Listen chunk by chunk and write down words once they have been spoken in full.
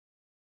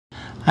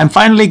I'm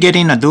finally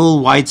getting a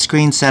dual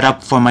widescreen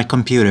setup for my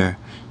computer,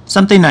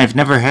 something I've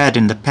never had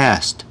in the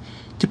past.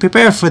 To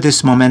prepare for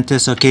this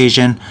momentous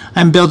occasion,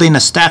 I'm building a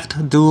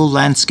stacked dual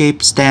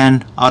landscape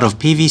stand out of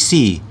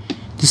PVC.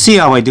 To see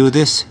how I do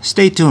this,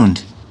 stay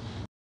tuned.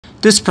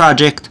 This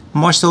project,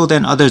 more so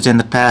than others in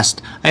the past,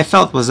 I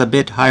felt was a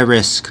bit high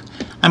risk.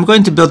 I'm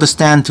going to build a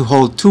stand to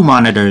hold two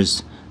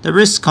monitors. The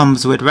risk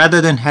comes with,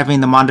 rather than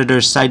having the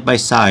monitors side by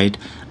side,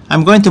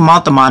 I'm going to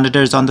mount the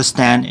monitors on the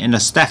stand in a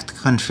stacked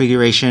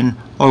configuration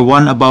or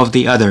one above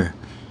the other.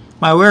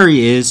 My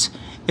worry is,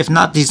 if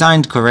not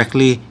designed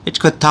correctly, it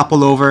could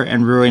topple over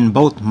and ruin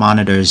both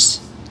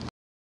monitors.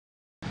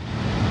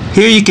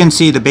 Here you can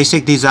see the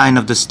basic design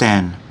of the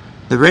stand.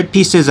 The red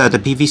pieces are the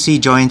PVC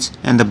joints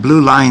and the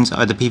blue lines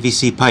are the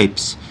PVC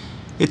pipes.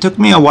 It took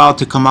me a while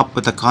to come up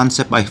with a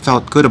concept I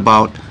felt good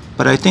about,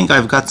 but I think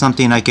I've got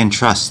something I can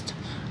trust.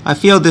 I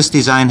feel this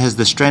design has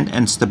the strength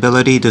and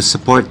stability to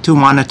support two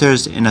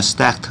monitors in a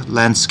stacked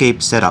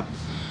landscape setup.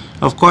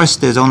 Of course,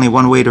 there's only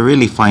one way to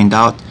really find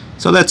out,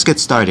 so let's get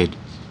started.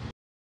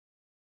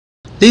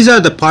 These are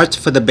the parts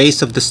for the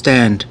base of the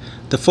stand.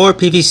 The four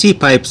PVC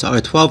pipes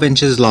are 12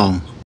 inches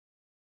long.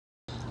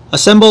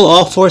 Assemble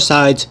all four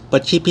sides,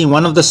 but keeping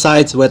one of the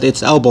sides with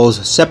its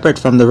elbows separate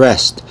from the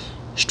rest.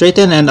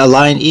 Straighten and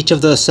align each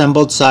of the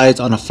assembled sides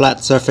on a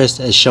flat surface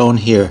as shown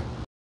here.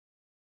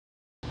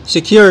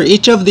 Secure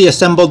each of the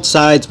assembled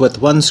sides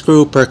with one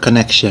screw per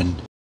connection.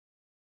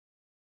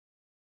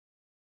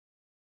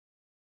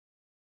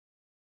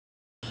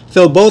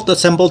 Fill both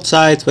assembled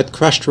sides with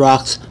crushed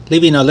rocks,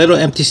 leaving a little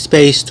empty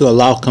space to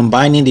allow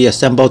combining the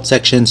assembled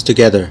sections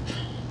together.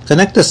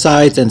 Connect the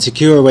sides and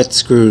secure with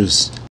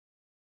screws.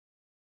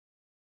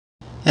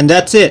 And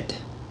that's it.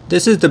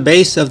 This is the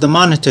base of the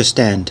monitor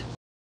stand.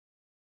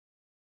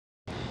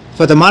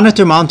 For the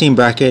monitor mounting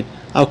bracket,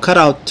 I'll cut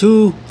out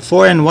two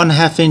 4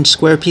 1/2 inch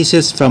square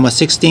pieces from a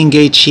 16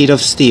 gauge sheet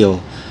of steel.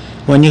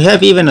 When you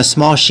have even a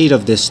small sheet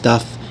of this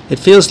stuff, it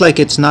feels like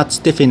it's not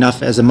stiff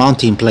enough as a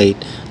mounting plate,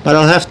 but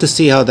I'll have to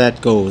see how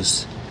that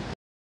goes.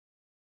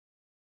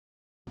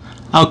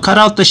 I'll cut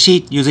out the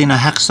sheet using a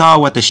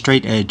hacksaw with a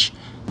straight edge.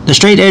 The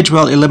straight edge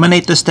will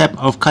eliminate the step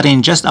of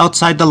cutting just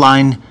outside the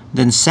line,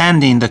 then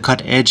sanding the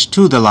cut edge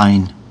to the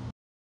line.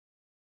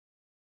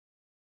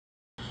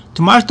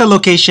 To mark the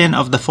location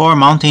of the four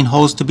mounting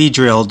holes to be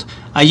drilled,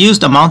 I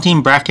used a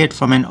mounting bracket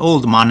from an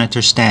old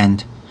monitor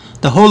stand.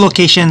 The hole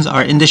locations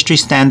are industry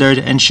standard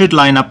and should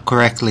line up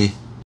correctly.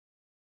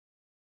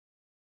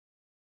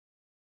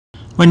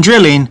 When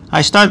drilling,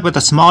 I start with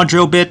a small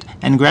drill bit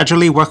and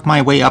gradually work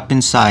my way up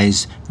in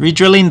size,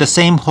 re-drilling the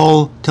same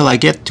hole till I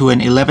get to an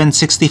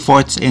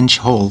 11/64 inch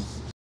hole.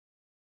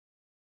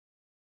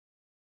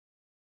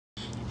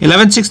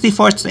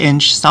 11/64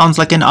 inch sounds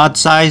like an odd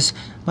size,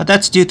 but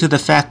that's due to the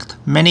fact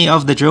many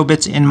of the drill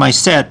bits in my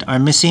set are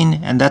missing,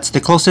 and that's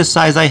the closest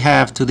size I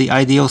have to the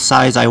ideal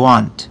size I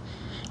want.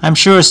 I'm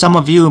sure some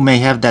of you may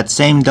have that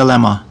same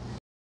dilemma.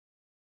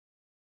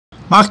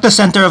 Mark the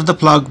center of the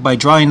plug by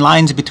drawing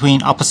lines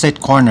between opposite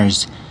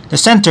corners. The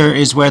center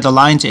is where the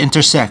lines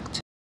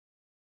intersect.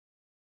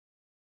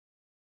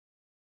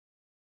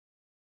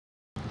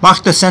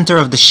 Mark the center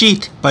of the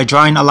sheet by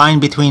drawing a line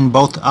between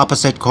both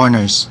opposite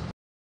corners.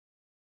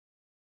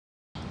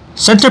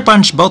 Center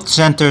punch both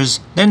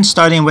centers, then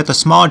starting with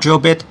a small drill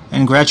bit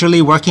and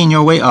gradually working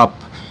your way up.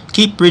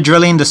 Keep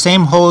re-drilling the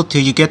same hole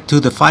till you get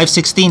to the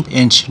 5/16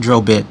 inch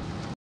drill bit.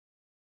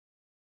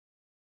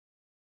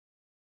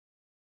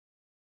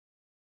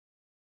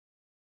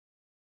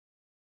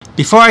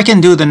 Before I can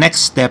do the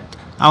next step,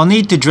 I'll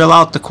need to drill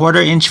out the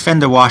 1/4 inch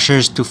fender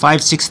washers to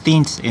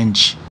 5/16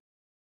 inch.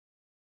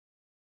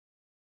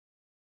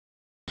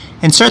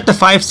 Insert the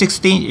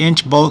 5/16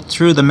 inch bolt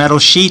through the metal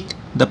sheet,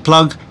 the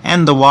plug,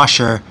 and the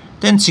washer,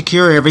 then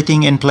secure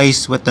everything in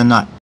place with the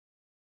nut.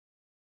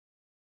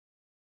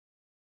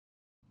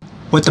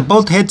 With the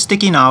bolt head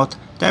sticking out,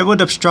 that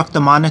would obstruct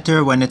the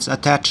monitor when it's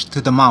attached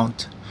to the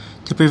mount.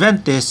 To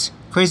prevent this,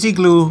 crazy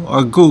glue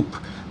or Goop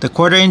the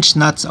 1/4 inch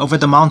nuts over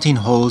the mounting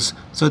holes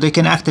so they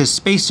can act as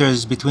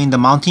spacers between the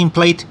mounting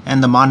plate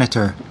and the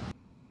monitor.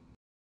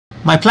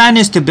 My plan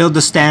is to build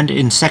the stand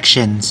in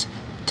sections,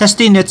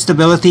 testing its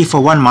stability for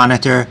one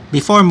monitor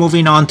before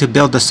moving on to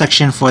build the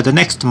section for the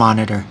next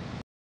monitor.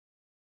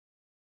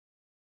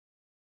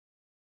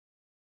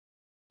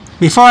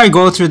 Before I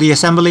go through the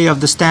assembly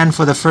of the stand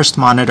for the first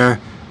monitor,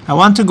 I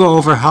want to go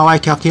over how I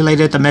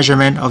calculated the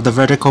measurement of the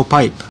vertical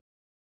pipe.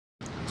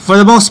 For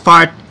the most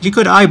part, you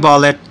could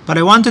eyeball it, but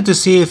I wanted to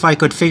see if I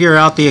could figure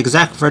out the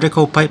exact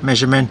vertical pipe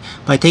measurement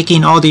by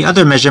taking all the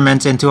other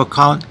measurements into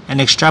account and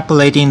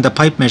extrapolating the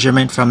pipe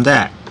measurement from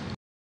that.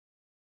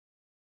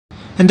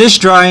 In this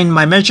drawing,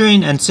 my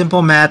measuring and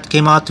simple math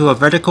came out to a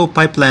vertical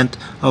pipe length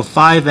of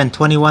 5 and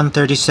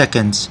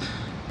 21/32.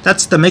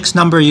 That's the mixed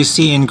number you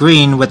see in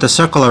green with a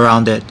circle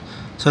around it.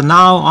 So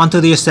now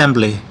onto the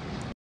assembly.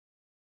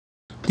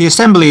 The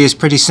assembly is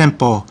pretty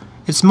simple.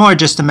 It's more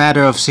just a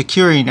matter of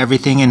securing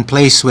everything in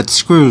place with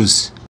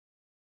screws.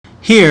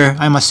 Here,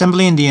 I'm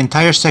assembling the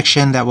entire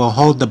section that will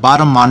hold the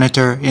bottom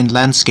monitor in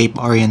landscape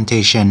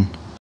orientation.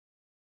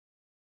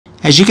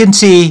 As you can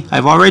see,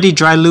 I've already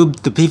dry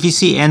lubed the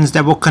PVC ends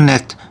that will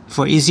connect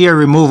for easier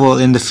removal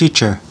in the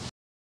future.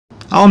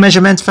 All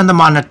measurements from the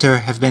monitor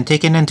have been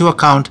taken into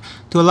account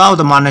to allow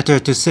the monitor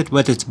to sit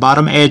with its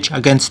bottom edge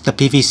against the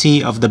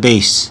PVC of the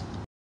base.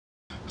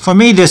 For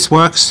me, this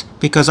works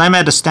because I'm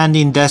at a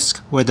standing desk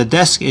where the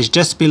desk is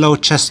just below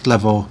chest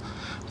level.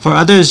 For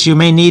others, you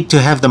may need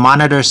to have the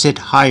monitor sit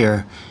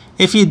higher.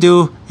 If you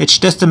do, it's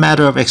just a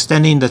matter of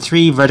extending the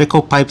 3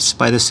 vertical pipes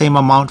by the same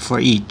amount for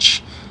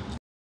each.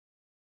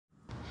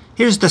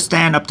 Here's the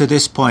stand up to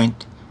this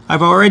point.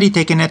 I've already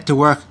taken it to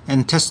work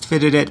and test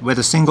fitted it with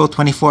a single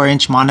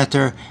 24-inch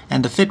monitor,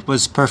 and the fit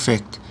was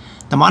perfect.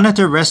 The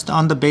monitor rests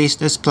on the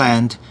base as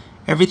planned.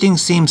 Everything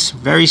seems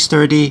very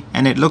sturdy,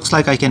 and it looks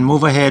like I can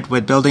move ahead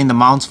with building the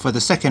mounts for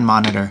the second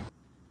monitor.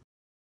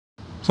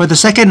 For the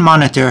second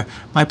monitor,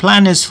 my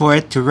plan is for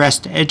it to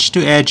rest edge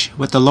to edge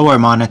with the lower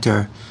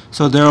monitor,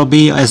 so there will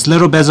be as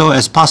little bezel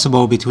as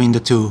possible between the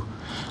two.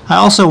 I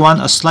also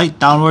want a slight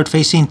downward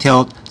facing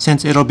tilt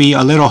since it'll be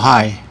a little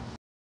high.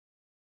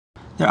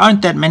 There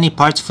aren't that many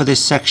parts for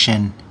this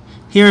section.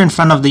 Here in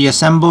front of the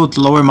assembled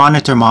lower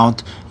monitor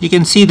mount, you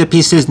can see the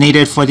pieces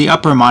needed for the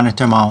upper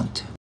monitor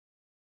mount.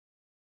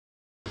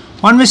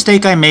 One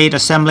mistake I made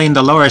assembling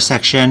the lower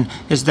section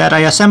is that I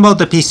assembled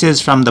the pieces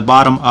from the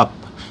bottom up.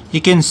 You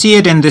can see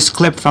it in this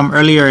clip from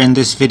earlier in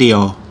this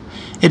video.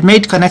 It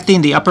made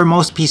connecting the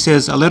uppermost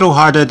pieces a little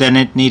harder than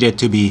it needed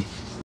to be.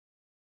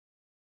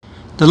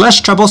 The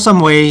less troublesome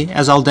way,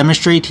 as I'll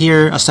demonstrate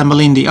here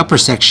assembling the upper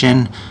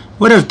section,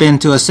 would have been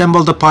to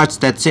assemble the parts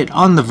that sit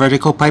on the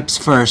vertical pipes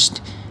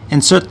first,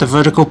 insert the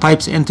vertical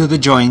pipes into the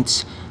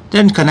joints,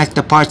 then connect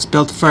the parts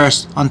built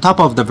first on top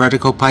of the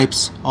vertical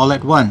pipes all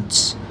at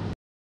once.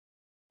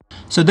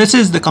 So this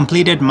is the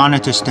completed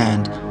monitor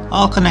stand.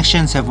 All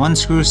connections have one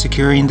screw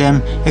securing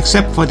them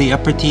except for the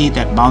upper T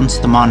that mounts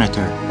the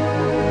monitor.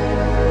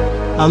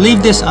 I'll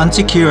leave this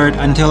unsecured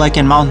until I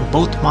can mount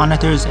both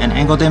monitors and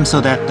angle them so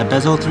that the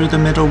bezel through the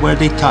middle where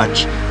they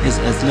touch is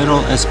as little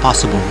as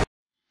possible.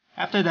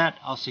 After that,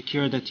 I'll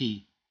secure the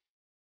T.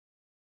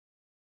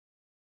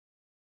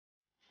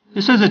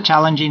 This was a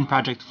challenging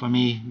project for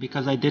me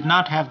because I did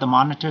not have the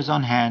monitors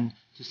on hand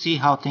to see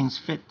how things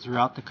fit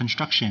throughout the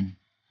construction.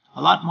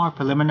 A lot more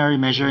preliminary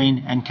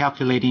measuring and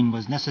calculating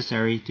was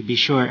necessary to be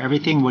sure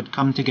everything would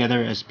come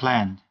together as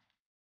planned.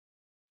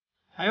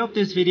 I hope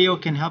this video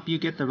can help you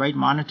get the right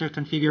monitor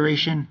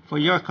configuration for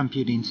your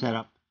computing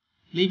setup.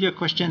 Leave your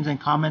questions and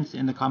comments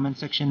in the comment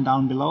section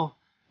down below.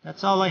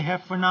 That's all I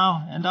have for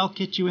now, and I'll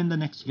catch you in the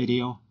next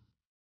video.